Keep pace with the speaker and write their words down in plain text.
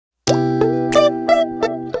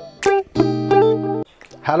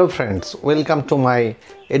Hello friends, welcome to my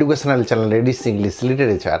educational channel Redis English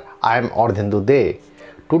Literature. I am Ardhendu De.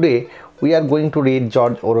 Today we are going to read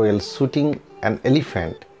George Orwell's Shooting an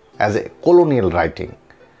Elephant as a colonial writing.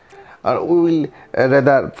 We will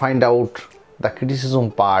rather find out the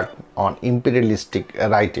criticism part on imperialistic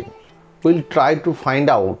writing. We will try to find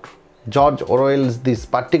out George Orwell's this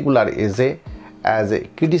particular essay as a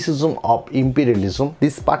criticism of imperialism.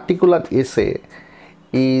 This particular essay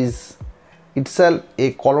is itself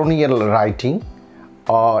a colonial writing,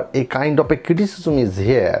 or a kind of a criticism is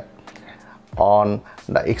here on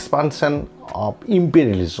the expansion of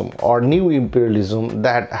imperialism or new imperialism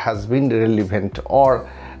that has been relevant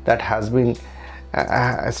or that has been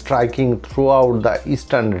striking throughout the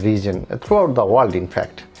eastern region, throughout the world in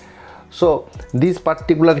fact. So this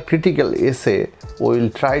particular critical essay will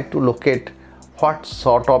try to locate what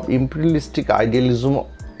sort of imperialistic idealism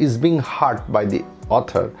is being hurt by the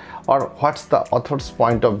author, or what's the author's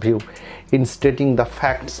point of view in stating the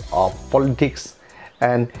facts of politics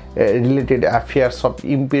and related affairs of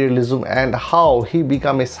imperialism, and how he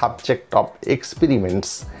became a subject of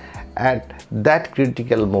experiments at that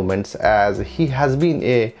critical moments, as he has been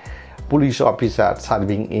a police officer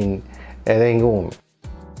serving in Rangoon.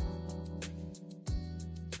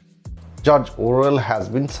 George Orwell has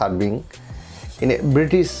been serving in a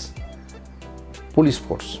British police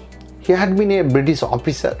force. He had been a British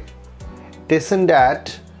officer stationed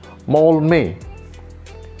at Maulme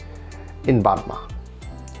in Burma.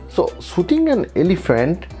 So, Shooting an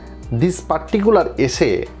Elephant, this particular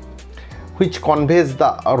essay, which conveys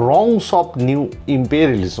the wrongs of new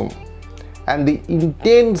imperialism and the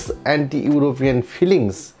intense anti-European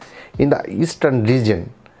feelings in the eastern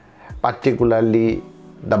region, particularly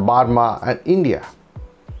the Burma and India.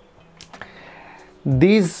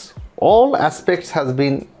 These all aspects has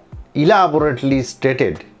been elaborately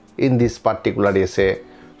stated in this particular essay,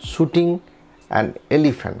 Shooting an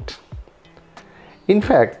Elephant. In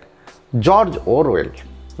fact, George Orwell,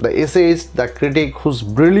 the essayist, the critic whose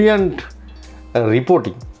brilliant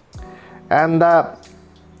reporting and the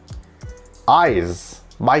eyes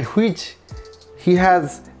by which he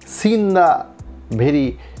has seen the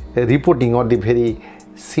very reporting or the very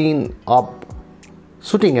scene of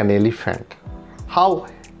shooting an elephant, how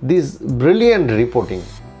this brilliant reporting,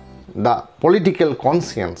 the political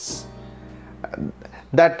conscience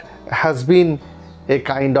that has been a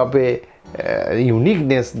kind of a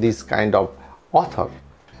uniqueness, this kind of author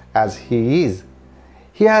as he is,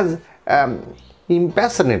 he has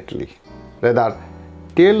impassionately rather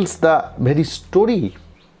tells the very story,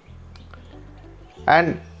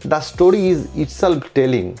 and the story is itself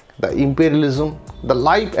telling the imperialism, the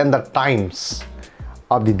life and the times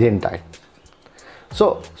of the then time.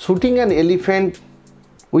 So Shooting an Elephant,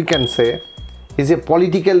 we can say, is a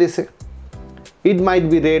political essay. It might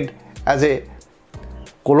be read as a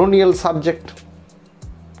colonial subject,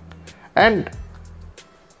 and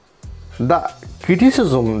the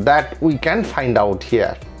criticism that we can find out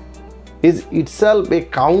here is itself a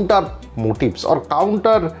counter motives or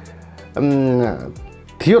counter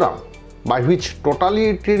theorem by which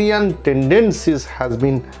totalitarian tendencies has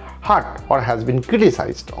been hurt or has been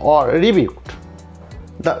criticized or rebuked.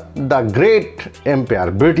 The great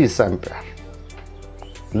empire, British Empire,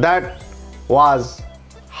 that was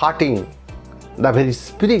hurting the very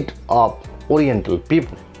spirit of Oriental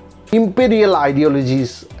people. Imperial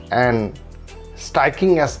ideologies and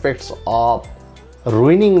striking aspects of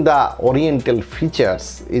ruining the Oriental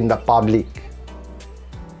features in the public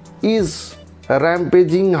is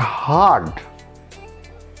rampaging hard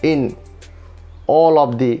in all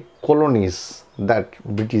of the colonies that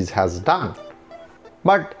British has done.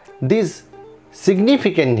 But this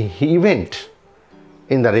significant event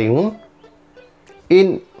in the Rangoon,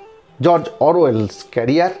 in George Orwell's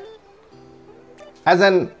career as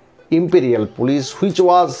an imperial police, which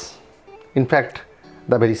was in fact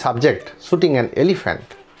the very subject, shooting an elephant,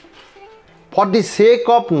 for the sake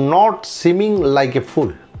of not seeming like a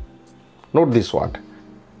fool. Note this word.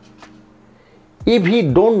 If he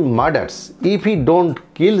don't murders, if he don't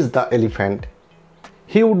kills the elephant,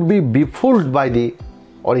 he would be befooled by the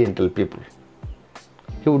Oriental people.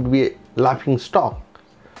 He would be a laughing stock.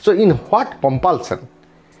 So in what compulsion,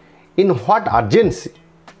 in what urgency,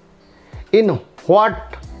 in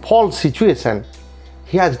what false situation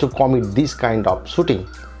he has to commit this kind of shooting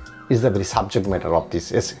is the very subject matter of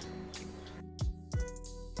this essay.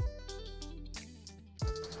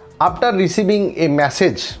 After receiving a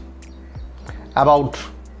message about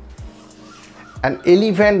an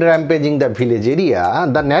elephant rampaging the village area,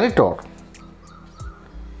 the narrator,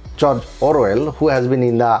 George Orwell, who has been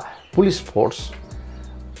in the police force,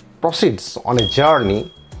 proceeds on a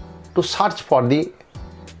journey to search for the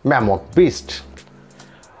mammoth beast.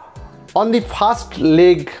 On the first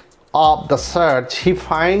leg of the search, he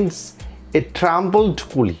finds a trampled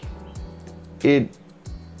coolie, a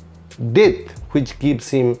death which gives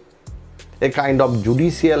him a kind of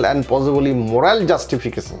judicial and possibly moral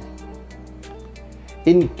justification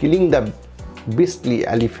in killing the beastly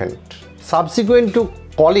elephant. Subsequent to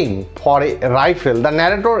calling for a rifle, the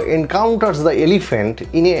narrator encounters the elephant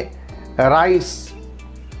in a rice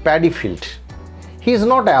paddy field. He is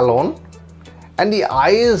not alone, and the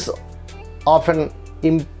eyes of an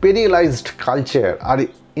imperialized culture are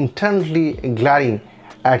intently glaring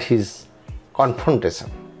at his confrontation.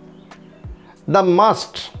 The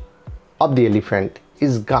mast of the elephant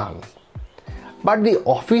is gone, but the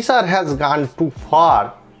officer has gone too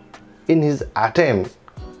far in his attempt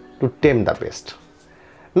to tame the beast.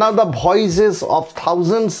 Now the voices of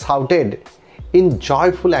thousands shouted in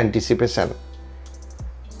joyful anticipation.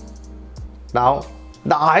 Now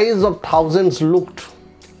the eyes of thousands looked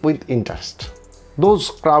with interest. Those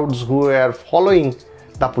crowds who were following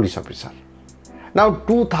the police officer. Now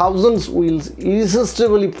 2,000 wheels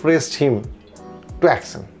irresistibly pressed him to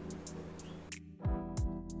action.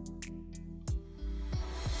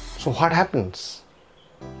 So what happens?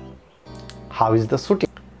 How is the shooting?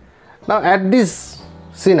 Now at this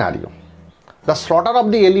scenario, the slaughter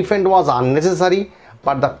of the elephant was unnecessary,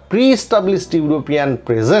 but the pre-established European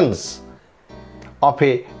presence of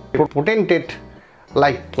a potentate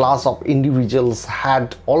like class of individuals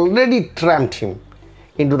had already tramped him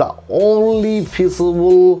into the only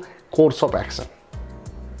feasible course of action,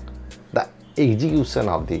 the execution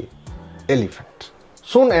of the elephant.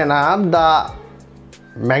 Soon enough, the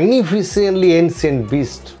magnificently ancient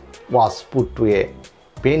beast was put to a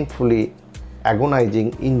painfully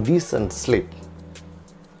agonizing indecent sleep.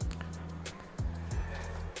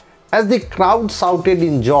 As the crowd shouted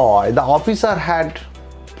in joy, the officer had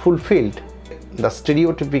fulfilled the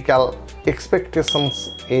stereotypical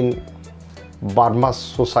expectations in Burma's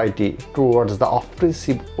society towards the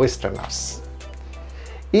oppressive Westerners.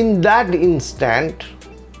 In that instant,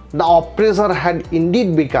 the oppressor had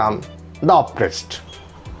indeed become the oppressed.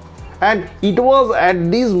 And it was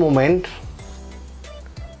at this moment,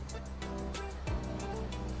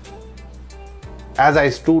 as I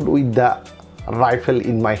stood with the rifle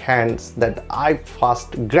in my hands, that I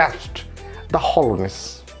first grasped the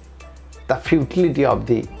hollowness, the futility of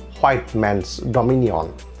the white man's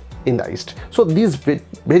dominion in the East. So these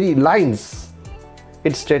very lines,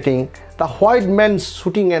 it's stating the white man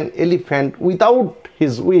shooting an elephant without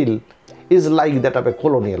his will is like that of a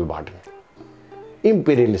colonial burden,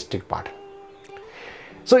 imperialistic burden.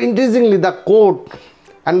 So interestingly, the quote,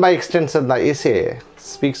 and by extension the essay,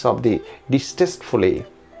 speaks of the distastefully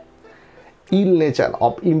ill nature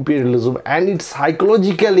of imperialism and its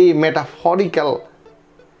psychologically metaphorical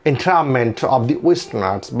entrapment of the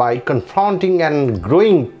Westerners by confronting and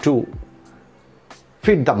growing to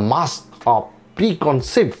fit the mask of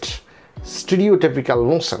preconceived stereotypical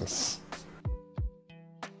notions.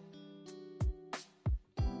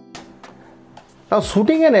 Now,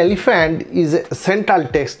 shooting an elephant is a central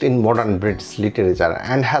text in modern British literature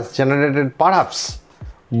and has generated perhaps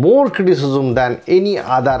more criticism than any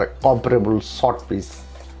other comparable short piece.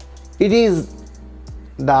 It is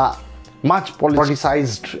the much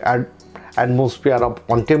politicized atmosphere of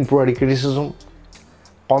contemporary criticism.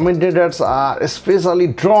 Commentators are especially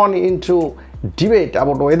drawn into debate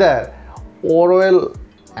about whether Orwell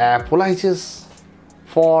apologizes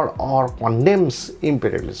for or condemns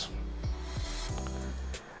imperialism.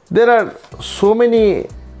 There are so many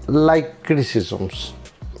like criticisms.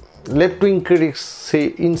 Left-wing critics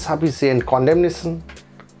say insufficient condemnation.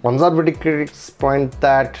 Conservative critics point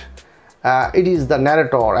that it is the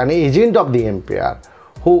narrator, an agent of the empire,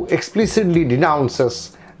 who explicitly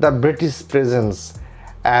denounces the British presence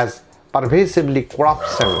as pervasively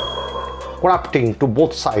corrupting to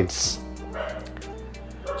both sides.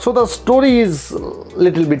 So the story is a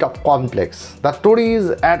little bit of complex. The story is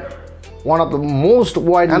at one of the most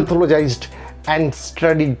widely anthologized and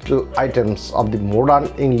studied items of the modern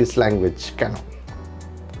English language canon.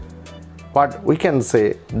 But we can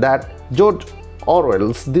say that George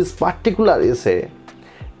Orwell's this particular essay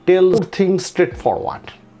tells things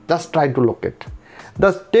straightforward. Just try to look at.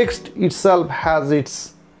 The text itself has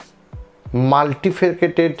its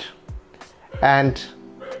multifaceted and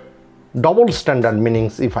double standard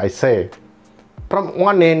meanings, if I say. From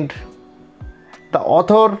one end, the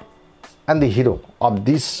author and the hero of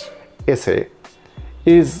this essay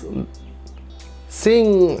is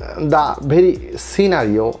seeing the very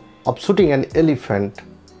scenario of shooting an elephant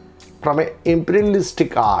from an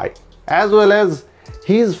imperialistic eye, as well as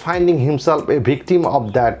he is finding himself a victim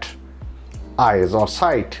of that eyes or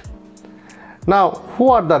sight. Now, who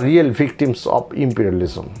are the real victims of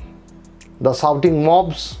imperialism? The shouting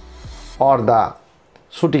mobs or the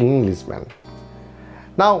shooting Englishmen?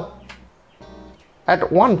 Now,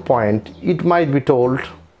 at one point, it might be told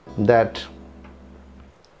that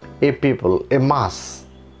a people, a mass,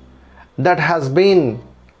 that has been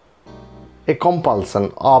a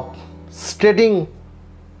compulsion of stating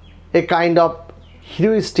a kind of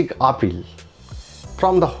heroistic appeal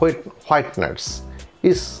from the whiteness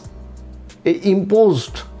is a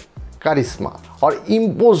imposed charisma or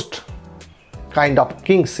imposed kind of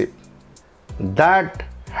kingship that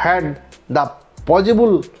had the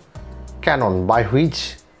possible canon by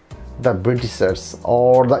which the Britishers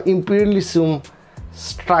or the imperialism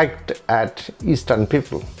struck at Eastern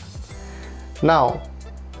people. Now,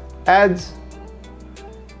 as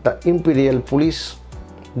the imperial police,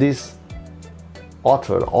 this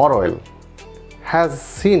author Orwell has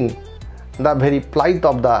seen the very plight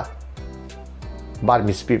of the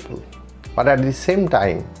Burmese people, but at the same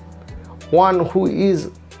time, one who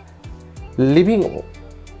is living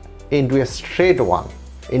into a straight one,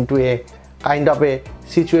 into a kind of a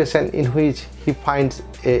situation in which he finds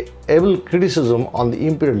a able criticism on the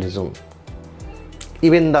imperialism,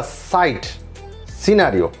 even the sight,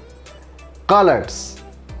 scenario, colors,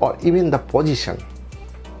 or even the position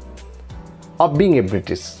of being a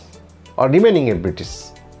British or remaining a British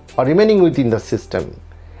or remaining within the system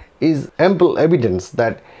is ample evidence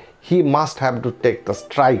that he must have to take the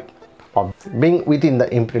strike of being within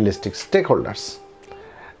the imperialistic stakeholders.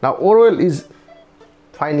 Now, Orwell is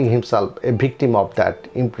finding himself a victim of that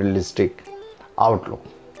imperialistic outlook.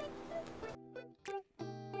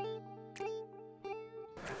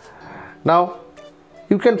 Now,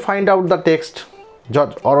 you can find out the text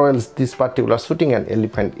George Orwell's this particular Shooting an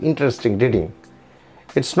Elephant interesting reading.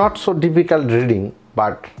 It's not so difficult reading,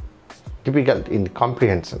 but difficult in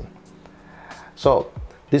comprehension. So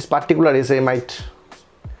this particular essay might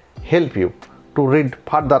help you to read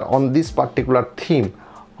further on this particular theme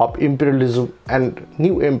of imperialism and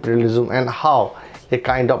new imperialism, and how a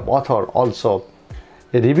kind of author also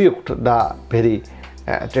rebuked the very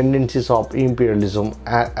tendencies of imperialism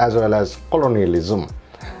as well as colonialism.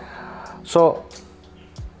 So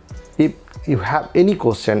if you have any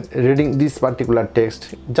question reading this particular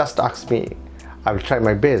text, just ask me. I will try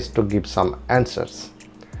my best to give some answers.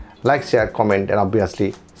 Like, share, comment, and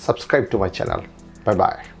obviously subscribe to my channel. Bye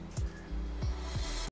bye.